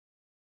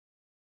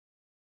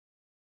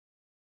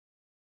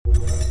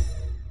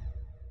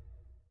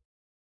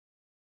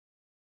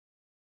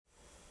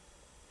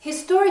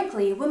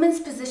Historically, women's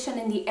position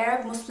in the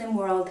Arab Muslim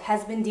world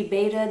has been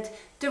debated,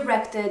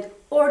 directed,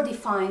 or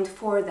defined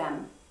for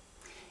them.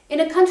 In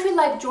a country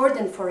like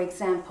Jordan, for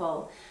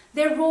example,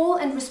 their role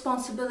and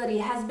responsibility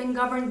has been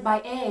governed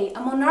by A,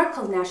 a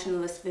monarchical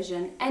nationalist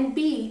vision, and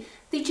B,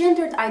 the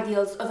gendered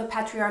ideals of a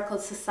patriarchal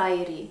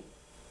society.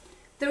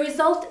 The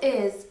result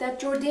is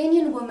that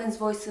Jordanian women's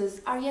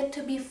voices are yet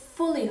to be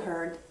fully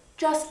heard,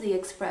 justly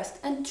expressed,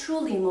 and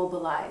truly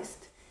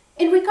mobilized.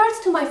 In regards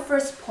to my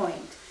first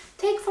point,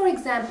 take for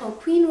example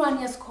Queen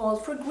Rania's call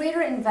for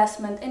greater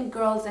investment in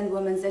girls' and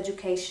women's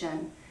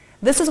education.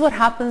 This is what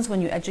happens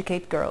when you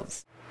educate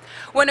girls.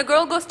 When a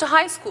girl goes to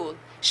high school,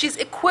 she's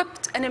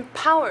equipped and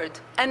empowered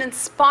and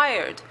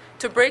inspired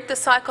to break the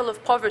cycle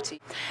of poverty.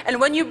 And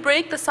when you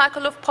break the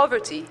cycle of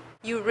poverty,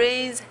 you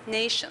raise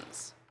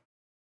nations.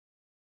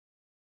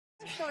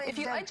 If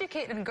you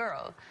educate a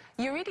girl,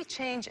 you really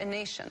change a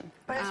nation.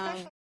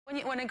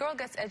 When a girl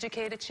gets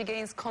educated, she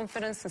gains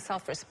confidence and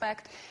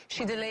self-respect.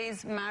 She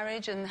delays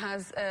marriage and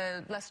has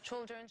less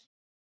children.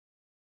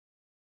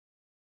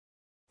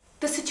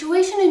 The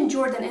situation in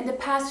Jordan in the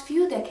past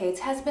few decades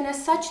has been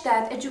as such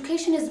that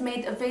education is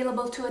made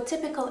available to a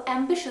typical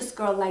ambitious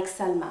girl like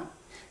Salma.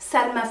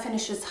 Salma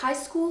finishes high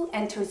school,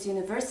 enters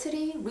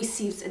university,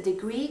 receives a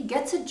degree,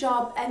 gets a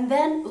job, and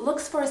then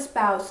looks for a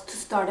spouse to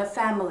start a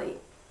family.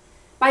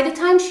 By the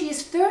time she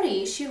is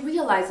 30, she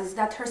realizes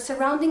that her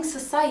surrounding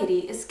society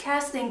is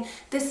casting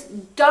this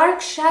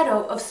dark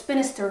shadow of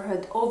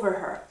spinsterhood over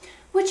her,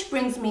 which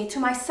brings me to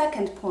my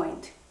second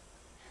point.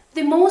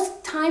 The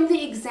most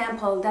timely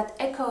example that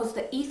echoes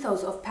the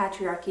ethos of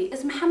patriarchy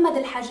is Mohammad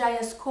Al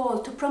Hajaya's call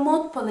to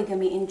promote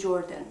polygamy in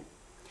Jordan.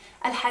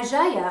 Al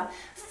Hajaya,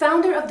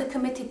 founder of the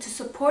Committee to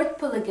Support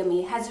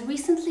Polygamy, has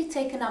recently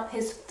taken up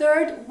his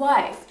third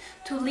wife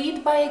to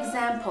lead by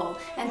example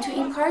and to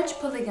encourage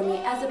polygamy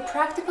as a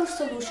practical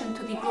solution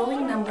to the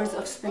growing numbers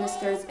of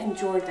spinsters in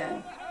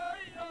Jordan.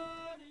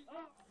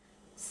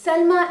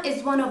 Selma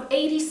is one of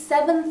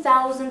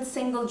 87,000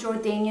 single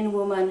Jordanian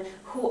women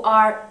who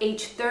are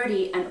age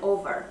 30 and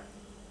over.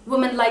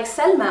 Women like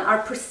Selma are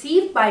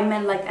perceived by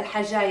men like Al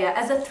Hajaya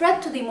as a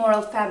threat to the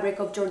moral fabric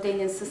of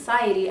Jordanian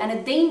society and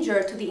a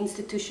danger to the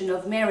institution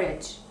of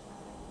marriage.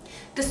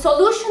 The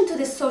solution to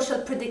this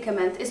social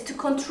predicament is to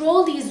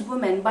control these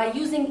women by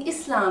using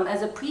Islam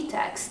as a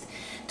pretext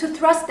to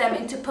thrust them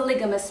into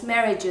polygamous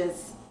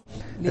marriages.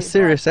 A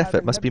serious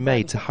effort must be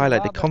made to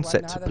highlight the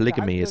concept of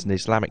polygamy as an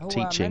Islamic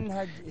teaching.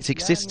 It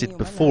existed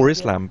before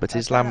Islam, but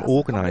Islam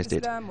organised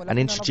it and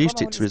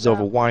introduced it to resolve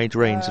a wide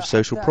range of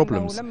social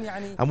problems.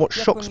 And what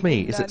shocks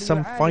me is that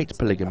some fight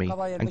polygamy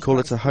and call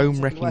it a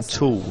home-wrecking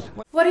tool.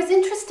 What is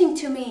interesting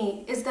to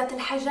me is that Al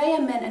Hajaya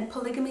men and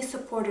polygamy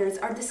supporters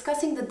are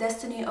discussing the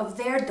destiny of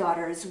their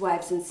daughters,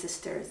 wives and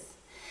sisters.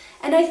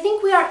 And I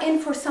think we are in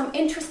for some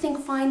interesting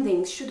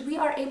findings should we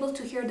are able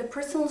to hear the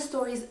personal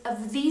stories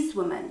of these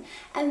women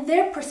and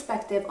their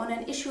perspective on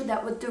an issue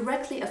that would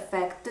directly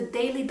affect the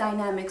daily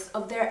dynamics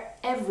of their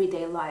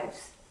everyday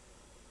lives.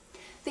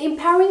 The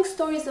empowering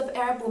stories of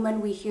Arab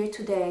women we hear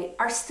today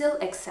are still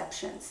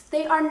exceptions.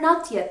 They are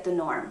not yet the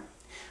norm.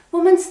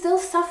 Women still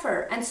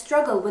suffer and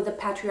struggle with the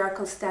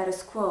patriarchal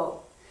status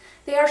quo.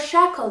 They are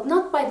shackled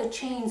not by the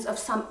chains of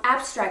some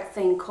abstract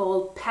thing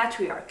called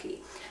patriarchy,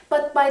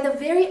 but by the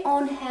very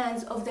own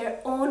hands of their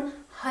own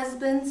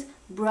husbands,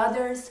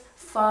 brothers,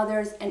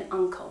 fathers, and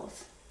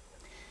uncles.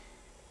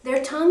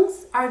 Their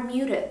tongues are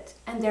muted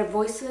and their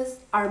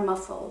voices are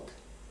muffled.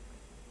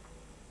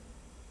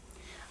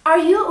 Are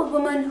you a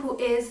woman who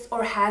is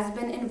or has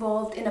been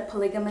involved in a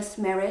polygamous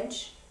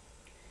marriage?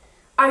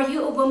 Are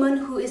you a woman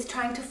who is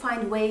trying to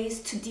find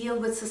ways to deal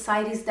with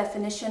society's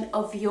definition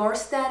of your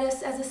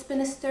status as a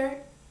spinster?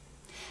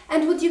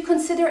 And would you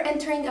consider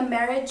entering a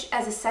marriage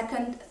as a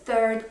second,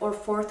 third, or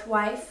fourth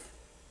wife?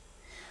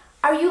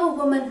 Are you a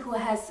woman who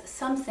has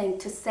something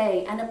to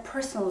say and a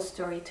personal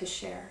story to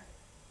share?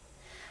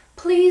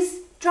 Please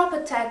drop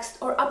a text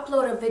or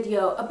upload a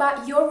video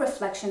about your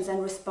reflections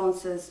and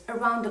responses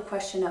around the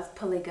question of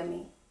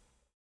polygamy.